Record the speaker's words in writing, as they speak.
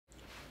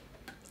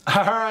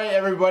All right,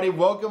 everybody,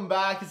 welcome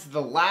back. This is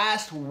the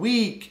last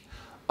week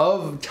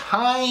of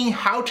tying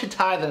how to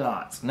tie the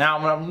knots. Now,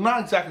 I'm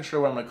not exactly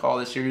sure what I'm going to call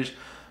this series,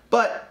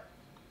 but,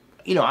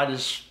 you know, I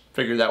just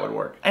figured that would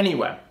work.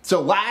 Anyway,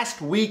 so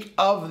last week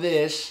of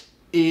this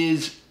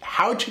is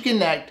how to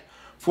connect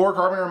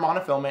fluorocarbon or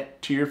monofilament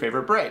to your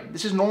favorite braid.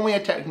 This is normally a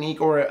technique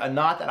or a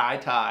knot that I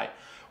tie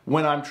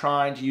when I'm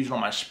trying to use it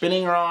on my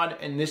spinning rod,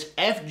 and this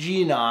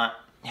FG knot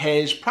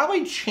has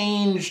probably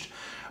changed.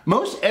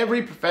 Most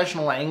every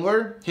professional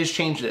angler has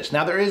changed this.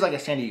 Now there is like a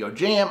San Diego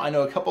Jam. I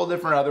know a couple of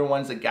different other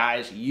ones that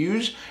guys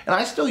use, and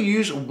I still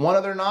use one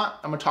other knot.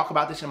 I'm gonna talk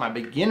about this in my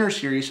beginner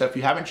series, so if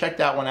you haven't checked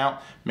that one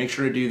out, make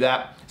sure to do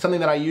that.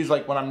 Something that I use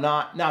like when I'm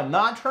not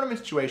tournament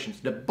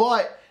situations,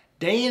 but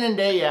day in and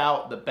day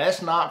out, the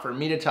best knot for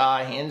me to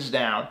tie, hands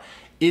down,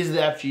 is the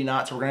FG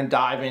knot. So we're gonna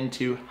dive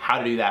into how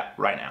to do that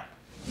right now.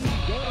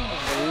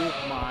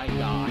 Oh my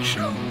gosh.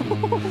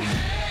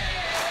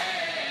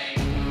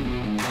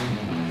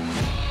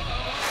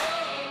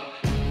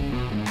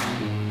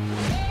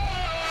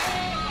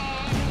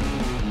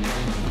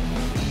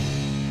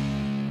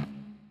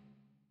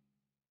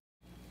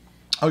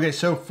 Okay,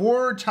 so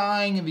for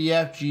tying the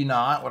FG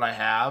knot, what I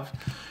have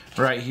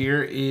right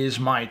here is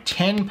my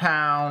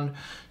 10-pound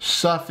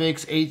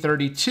Suffix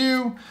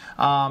 832.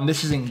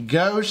 This is in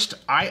Ghost.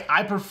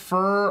 I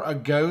prefer a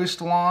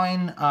Ghost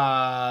line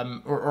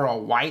or a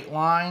white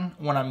line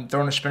when I'm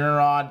throwing a spinner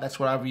rod. That's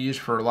what I've used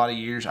for a lot of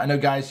years. I know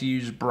guys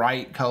use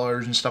bright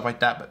colors and stuff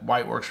like that, but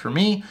white works for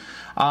me.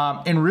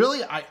 And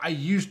really, I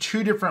use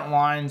two different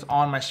lines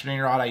on my spinning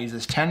rod. I use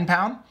this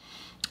 10-pound.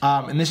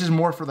 And this is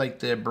more for like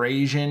the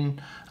abrasion,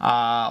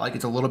 like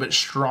it's a little bit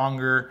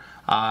stronger.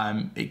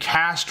 It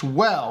casts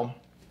well.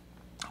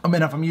 I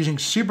mean, if I'm using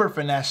super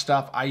finesse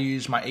stuff, I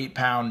use my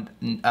 8-pound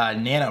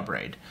nano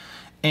braid.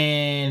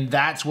 And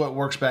that's what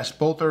works best.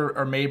 Both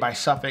are made by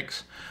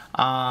Suffix.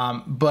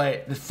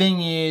 But the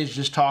thing is,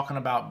 just talking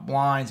about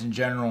lines in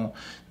general,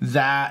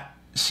 that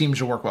seems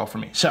to work well for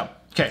me. So,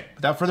 okay,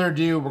 without further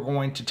ado, we're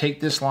going to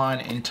take this line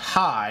and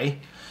tie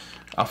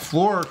a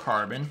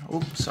fluorocarbon.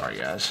 Oops, sorry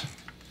guys.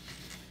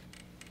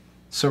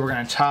 So we're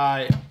gonna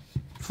tie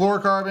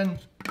fluorocarbon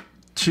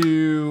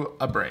to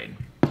a braid.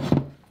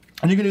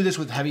 And you can do this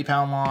with heavy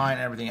pound line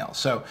and everything else.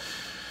 So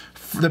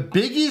the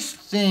biggest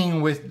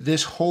thing with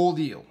this whole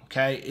deal,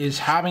 okay, is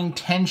having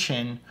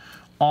tension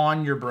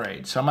on your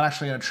braid. So I'm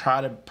actually gonna try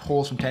to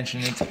pull some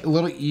tension. It's a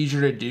little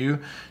easier to do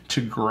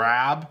to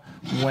grab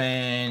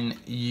when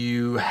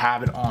you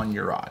have it on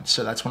your rod.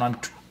 So that's what I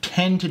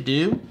tend to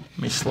do. Let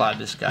me slide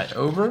this guy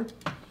over.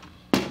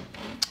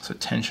 So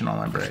tension on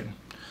my braid.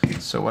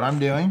 So what I'm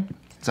doing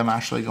is I'm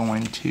actually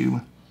going to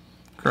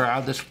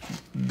grab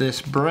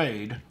this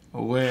braid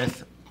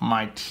with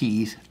my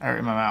teeth, or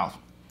in my mouth.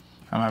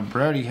 And my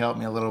Brody helped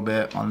me a little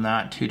bit on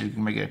that too to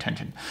make it a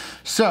tension.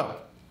 So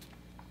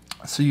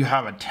you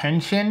have a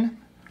tension,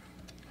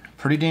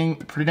 pretty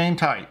dang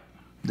tight.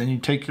 Then you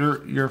take your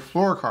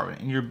fluorocarbon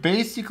and you're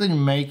basically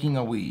making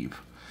a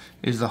weave,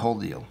 is the whole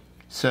deal.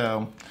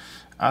 So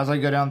as I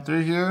go down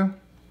through here,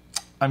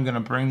 I'm gonna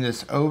bring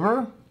this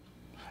over.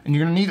 And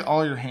you're gonna need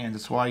all your hands.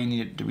 That's why you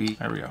need it to be,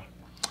 there we go.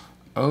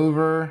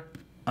 Over,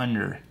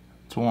 under,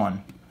 it's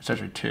 1, it's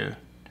actually 2.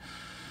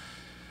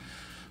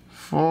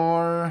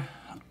 4,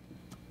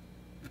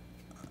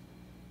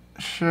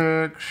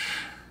 6,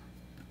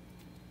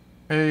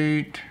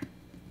 8,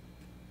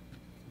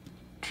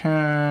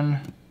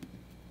 10,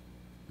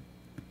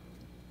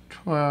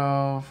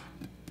 12,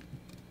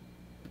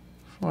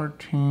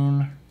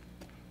 14.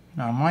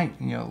 Now I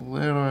might need a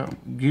little,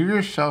 give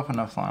yourself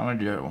enough line. I'm gonna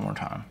do it one more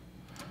time.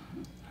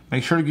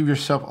 Make sure to give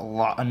yourself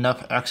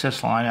enough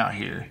excess line out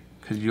here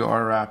because you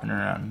are wrapping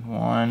around.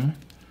 1,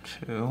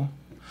 2.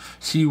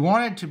 So you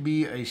want it to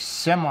be a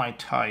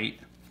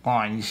semi-tight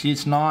line. You see,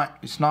 it's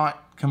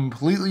not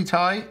completely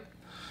tight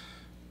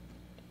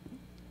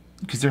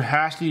because there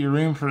has to be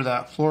room for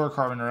that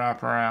fluorocarbon to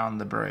wrap around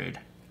the braid.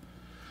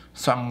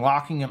 So I'm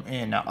locking them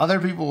in. Now other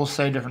people will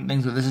say different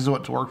things, but this is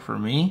what's worked for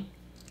me.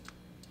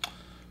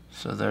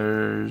 So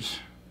there's.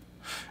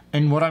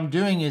 And what I'm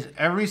doing is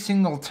every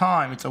single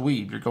time it's a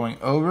weave. You're going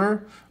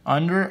over,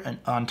 under, and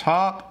on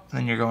top, and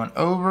then you're going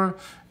over.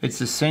 It's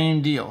the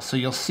same deal. So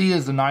you'll see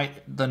as the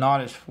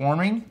knot is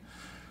forming,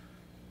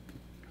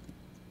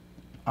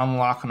 I'm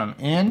locking them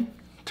in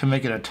to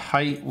make it a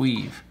tight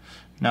weave.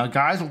 Now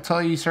guys will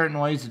tell you certain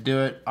ways to do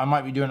it. I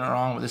might be doing it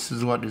wrong, but this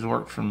is what has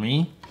worked for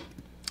me.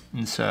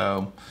 And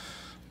so,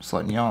 just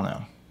letting y'all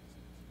know.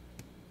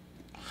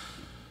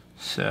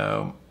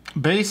 So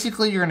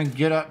basically you're gonna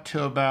get up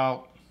to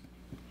about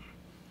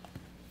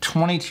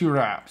 22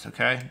 wraps,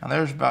 okay? Now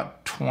there's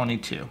about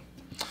 22.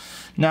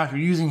 Now if you're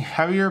using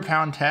heavier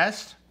pound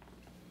test,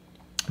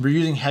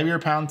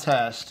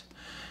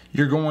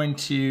 you're going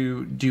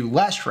to do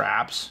less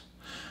wraps,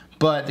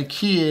 but the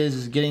key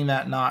is getting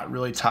that knot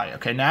really tight.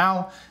 Okay,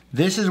 now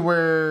this is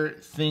where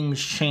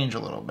things change a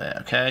little bit,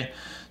 okay?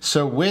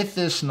 So with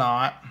this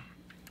knot,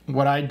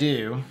 what I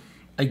do,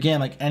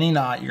 again, like any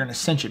knot, you're gonna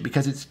cinch it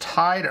because it's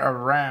tied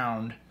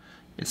around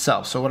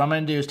itself. So what I'm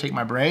gonna do is take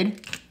my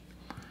braid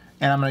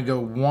and I'm gonna go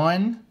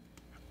one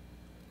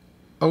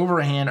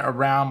overhand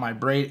around my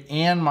braid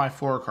and my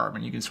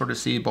fluorocarbon. You can sort of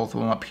see both of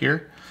them up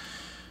here.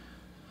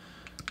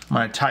 I'm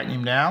gonna tighten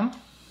him down.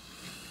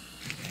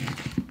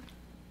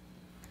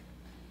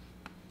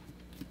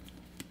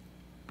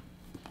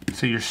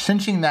 So you're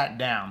cinching that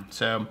down.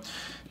 So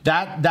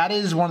that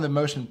is one of the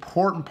most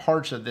important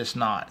parts of this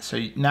knot.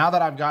 So now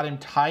that I've got him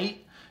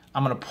tight,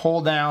 I'm gonna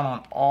pull down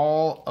on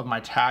all of my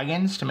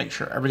tag-ins to make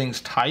sure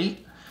everything's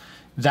tight.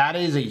 That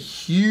is a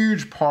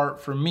huge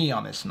part for me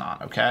on this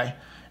knot, okay?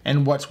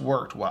 And what's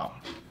worked well.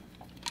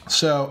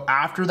 So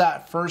after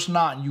that first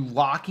knot, you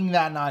locking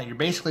that knot, you're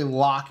basically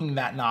locking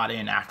that knot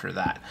in after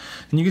that.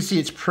 And you can see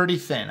it's pretty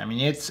thin. I mean,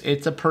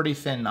 it's a pretty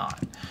thin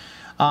knot.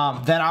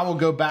 Then I will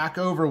go back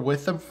over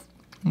with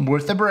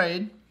the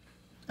braid,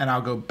 and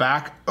I'll go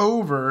back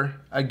over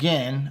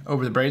again,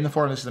 over the braid and the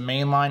fluorocarbon. This is the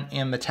main line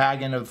and the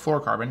tag end of the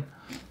fluorocarbon.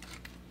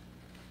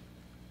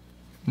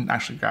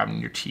 Actually grabbing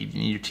your teeth,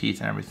 you need your teeth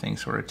and everything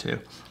sort of too.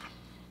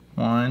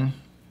 1,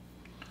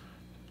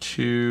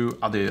 2,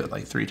 I'll do it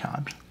like 3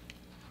 times.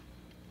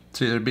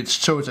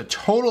 So it's a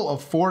total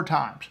of 4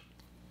 times.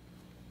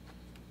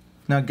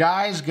 Now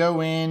guys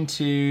go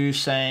into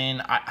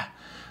saying,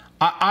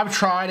 I've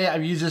tried it,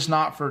 I've used this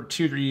knot for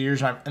 2-3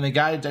 years, and the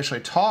guy that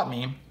actually taught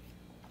me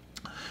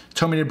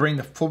told me to bring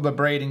the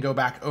braid and go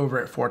back over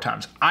it 4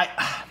 times.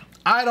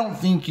 I don't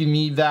think you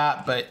need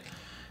that, but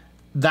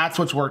that's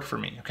what's worked for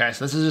me, okay?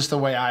 So this is just the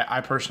way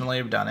I personally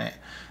have done it.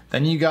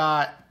 Then you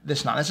got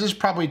this knot. This is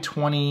probably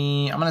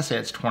 20, I'm gonna say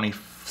it's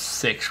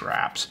 26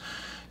 wraps.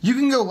 You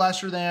can go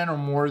lesser than or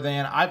more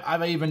than.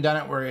 I've even done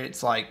it where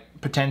it's like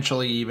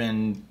potentially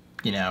even,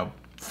 you know,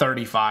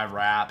 35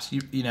 wraps.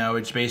 You know,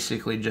 it's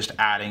basically just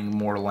adding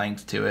more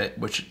length to it,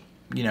 which,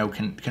 you know,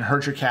 can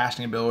hurt your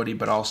casting ability,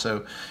 but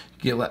also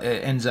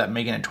it ends up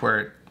making it to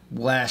where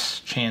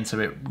less chance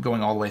of it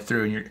going all the way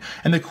through.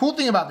 And the cool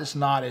thing about this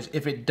knot is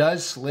if it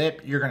does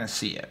slip, you're gonna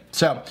see it.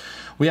 So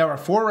we have our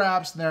 4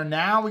 wraps there.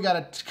 Now we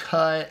gotta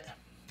cut,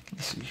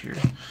 let's see here.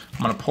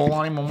 I'm gonna pull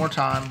on him one more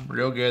time,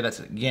 real good.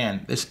 That's,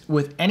 again, this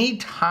with any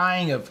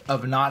tying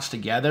of knots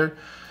together,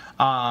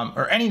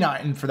 or any knot,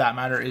 and for that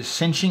matter, is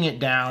cinching it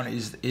down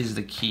is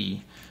the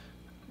key.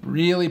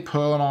 Really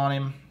pulling on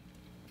him.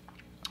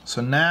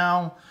 So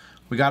now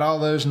we got all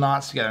those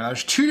knots together. Now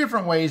there's 2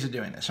 different ways of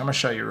doing this. I'm gonna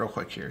show you real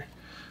quick here.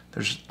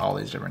 There's all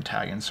these different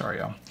tag-ins, sorry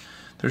y'all.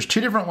 There's 2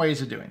 different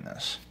ways of doing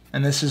this.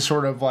 And this is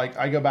sort of like,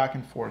 I go back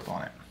and forth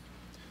on it.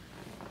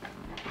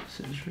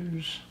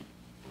 Scissors.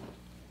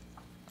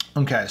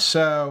 Okay,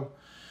 so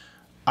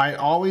I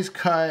always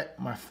cut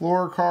my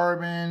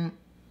fluorocarbon,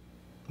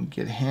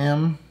 get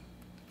him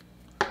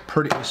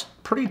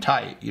pretty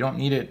tight. You don't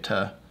need it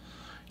to,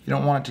 you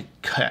don't want it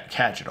to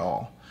catch at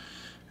all.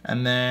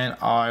 And then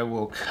I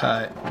will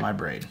cut my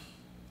braid.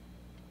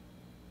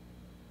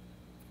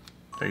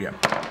 There you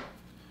go.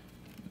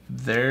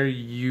 There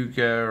you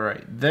go,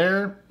 right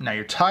there. Now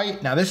you're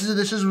tight. Now this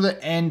is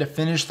the end to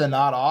finish the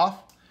knot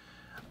off.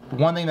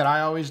 One thing that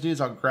I always do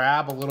is I'll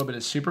grab a little bit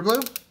of super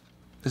glue.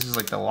 This is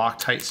like the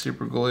Loctite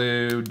super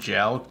glue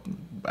gel.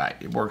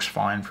 It works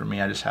fine for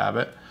me, I just have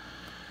it.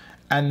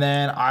 And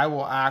then I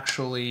will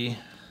actually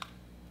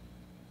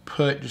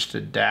put just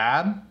a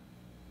dab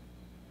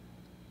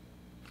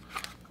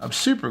of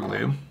super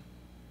glue,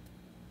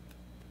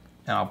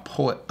 and I'll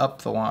pull it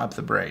up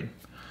the braid.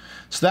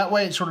 So that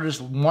way it's sort of just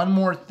one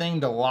more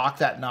thing to lock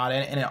that knot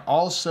in, and it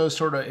also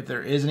sort of, if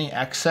there is any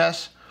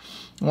excess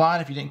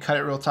line, if you didn't cut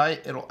it real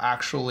tight, it'll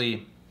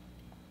actually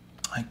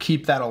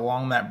keep that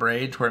along that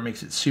braid to where it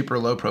makes it super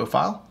low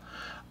profile.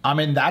 I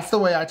mean, that's the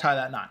way I tie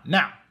that knot.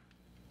 Now,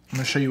 I'm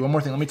gonna show you one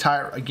more thing. Let me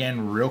tie it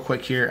again real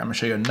quick here. I'm gonna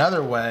show you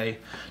another way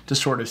to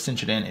sort of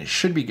cinch it in. It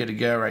should be good to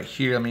go right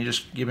here. Let me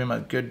just give him a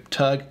good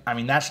tug. I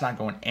mean, that's not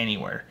going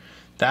anywhere.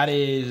 That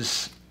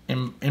is,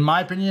 in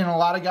my opinion, a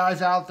lot of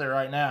guys out there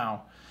right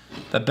now,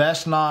 the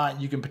best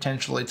knot you can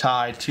potentially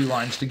tie 2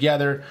 lines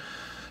together,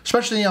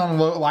 especially on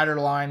lighter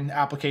line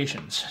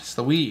applications. It's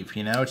the weave,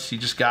 you know, it's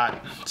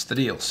the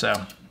deal. So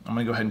I'm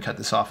gonna go ahead and cut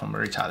this off. I'm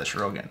gonna retie this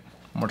real again,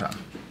 one more time.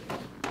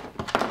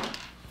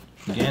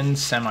 Again,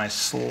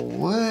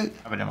 semi-slit.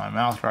 I have it in my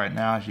mouth right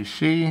now, as you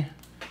see. You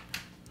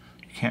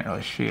can't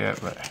really see it,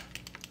 but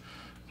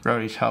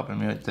Brody's helping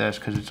me with this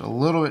because it's a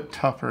little bit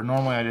tougher.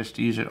 Normally I just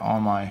use it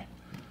on my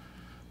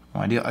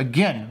deal.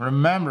 Again,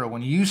 remember,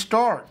 when you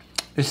start,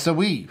 it's the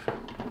weave.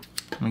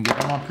 Let me get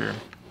them up here.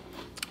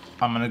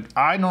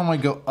 I normally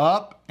go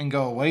up and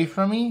go away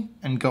from me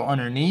and go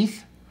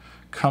underneath,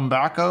 come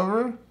back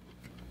over,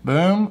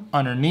 boom,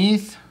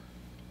 underneath,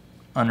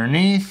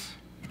 underneath,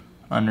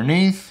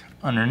 underneath,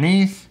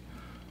 underneath,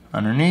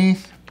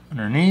 underneath,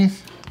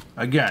 underneath.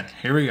 Again,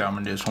 here we go. I'm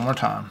gonna do this one more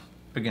time.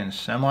 Again,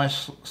 semi,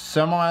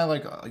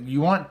 like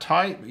you want it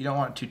tight, but you don't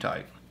want it too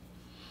tight.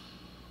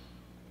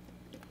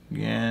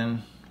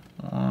 Again,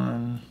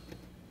 1,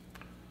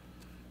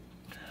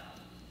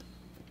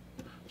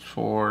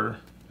 4,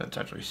 that's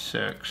actually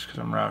 6 because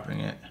I'm wrapping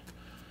it.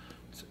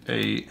 It's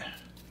 8.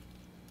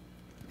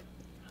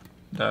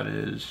 That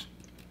is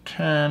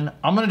 10.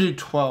 I'm gonna do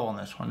 12 on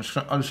this one.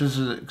 This is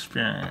an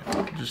experiment.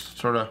 Just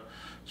sort of,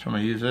 so I'm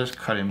gonna use this,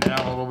 cut him down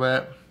a little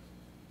bit.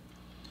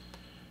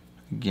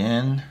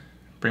 Again,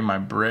 bring my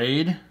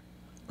braid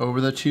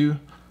over the two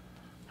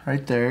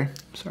right there.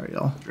 Sorry,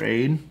 y'all.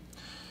 Braid.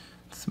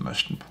 That's the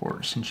most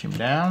important. Cinch him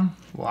down,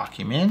 lock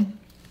him in.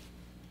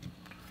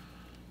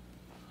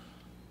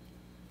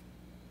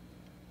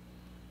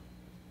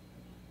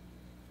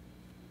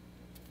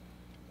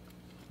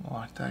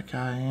 Lock that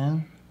guy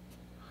in.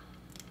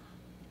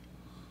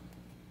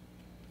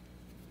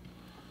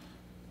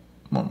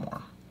 One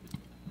more.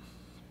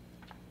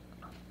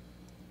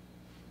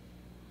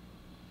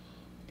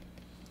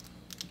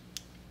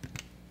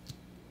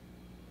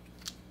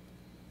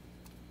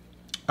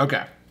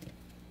 Okay.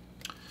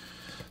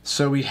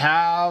 So we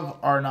have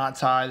our knot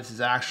tie. This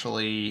is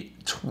actually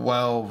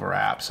 12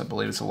 wraps. I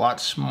believe it's a lot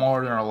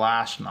smaller than our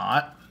last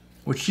knot,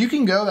 which you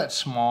can go that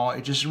small.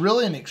 It's just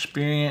really an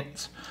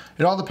experience.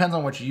 It all depends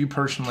on what you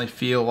personally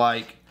feel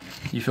like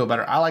you feel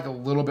better. I like a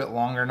little bit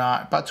longer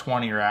knot, about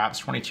 20 wraps,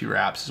 22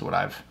 wraps is what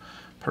I've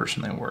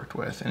personally worked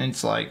with. And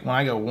it's like when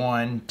I go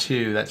 1,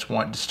 2, that's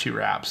just 2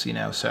 wraps, you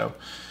know. So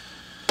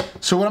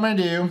what I'm gonna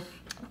do,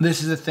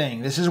 this is the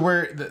thing. This is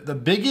where the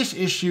biggest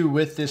issue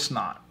with this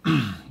knot,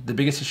 the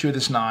biggest issue with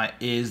this knot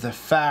is the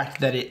fact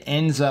that it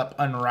ends up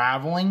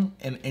unraveling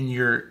and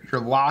your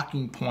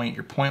locking point,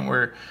 your point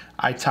where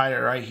I tied it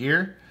right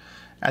here,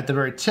 at the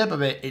very tip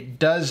of it, it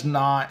does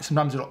not,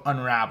 sometimes it'll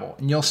unravel.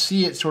 And you'll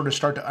see it sort of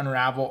start to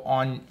unravel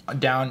on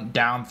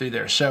down through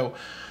there. So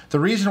the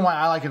reason why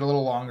I like it a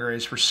little longer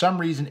is for some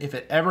reason, if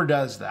it ever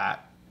does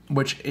that,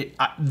 which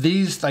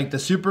these, like the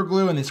super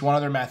glue and this one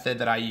other method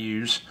that I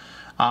use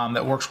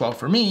that works well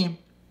for me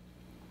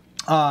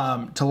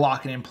to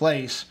lock it in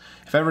place,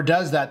 if it ever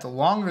does that, the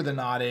longer the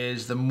knot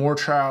is, the more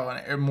trial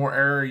and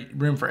more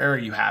room for error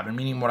you have. And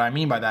meaning what I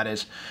mean by that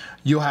is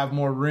you'll have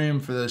more room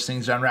for those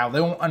things to unravel.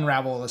 They won't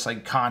unravel this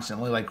like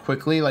constantly, like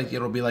quickly, like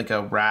it'll be like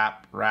a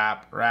wrap,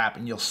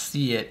 and you'll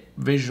see it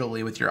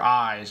visually with your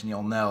eyes and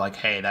you'll know like,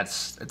 hey,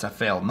 it's a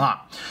failed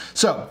knot.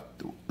 So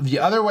the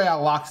other way I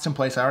lock this in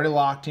place, I already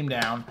locked him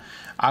down.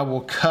 I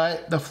will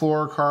cut the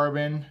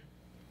fluorocarbon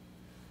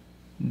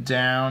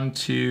down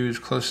to as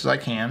close as I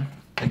can,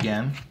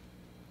 again.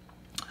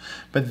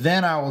 But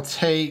then I'll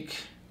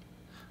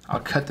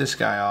cut this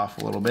guy off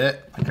a little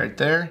bit, like right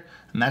there,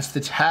 and that's the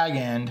tag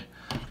end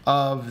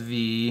of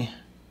the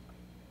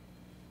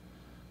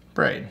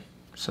braid.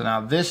 So now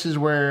this is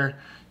where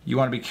you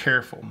want to be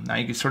careful. Now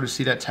you can sort of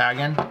see that tag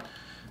end.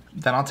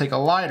 Then I'll take a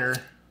lighter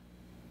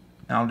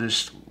and I'll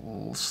just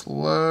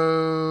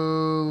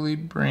slowly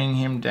bring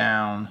him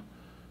down.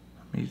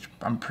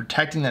 I'm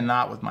protecting the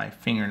knot with my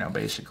fingernail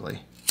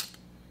basically,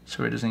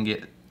 so it doesn't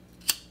get,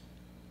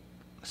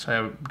 so I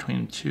have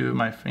between two of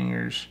my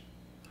fingers.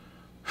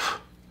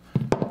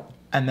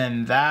 And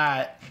then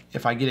that,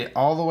 if I get it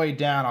all the way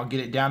down, I'll get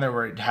it down there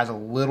where it has a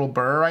little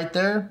burr right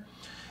there.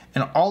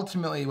 And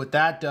ultimately what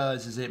that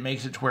does is it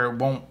makes it to where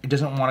it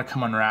doesn't want to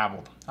come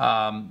unraveled.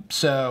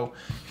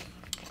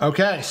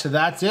 Okay, so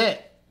that's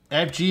it.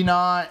 FG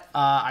knot.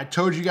 I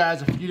told you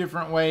guys a few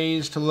different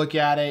ways to look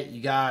at it.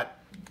 You got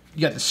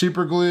the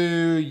super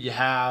glue, you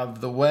have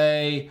the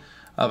way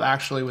of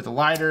actually with a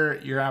lighter,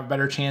 you're gonna have a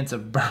better chance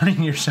of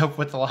burning yourself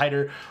with the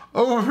lighter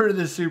over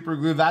the super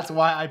glue. That's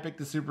why I picked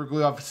the super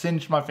glue. I've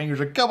singed my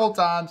fingers a couple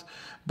times,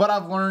 but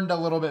I've learned a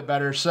little bit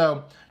better.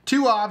 So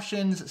 2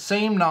 options,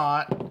 same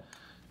knot,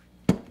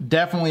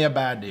 definitely a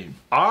bad dude.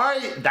 All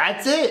right,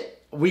 that's it.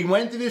 We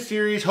went through this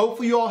series.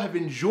 Hopefully you all have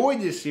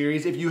enjoyed this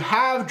series. If you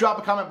have, drop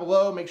a comment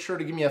below. Make sure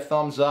to give me a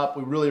thumbs up.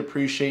 We really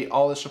appreciate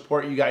all the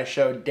support you guys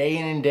show day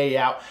in and day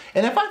out.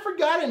 And if I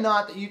forgot a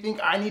knot that you think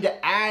I need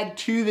to add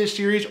to this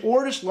series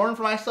or just learn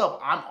for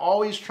myself, I'm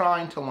always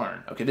trying to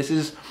learn. Okay, this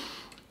is,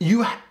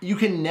 you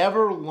can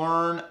never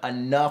learn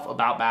enough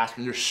about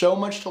basking. There's so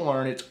much to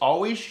learn. It's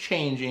always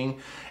changing.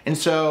 And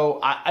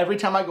so every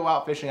time I go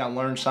out fishing, I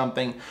learn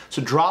something.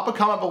 So drop a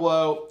comment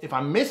below. If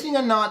I'm missing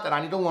a knot that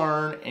I need to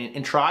learn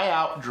and try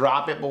out,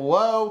 drop it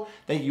below.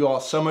 Thank you all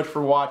so much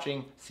for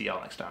watching. See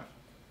y'all next time.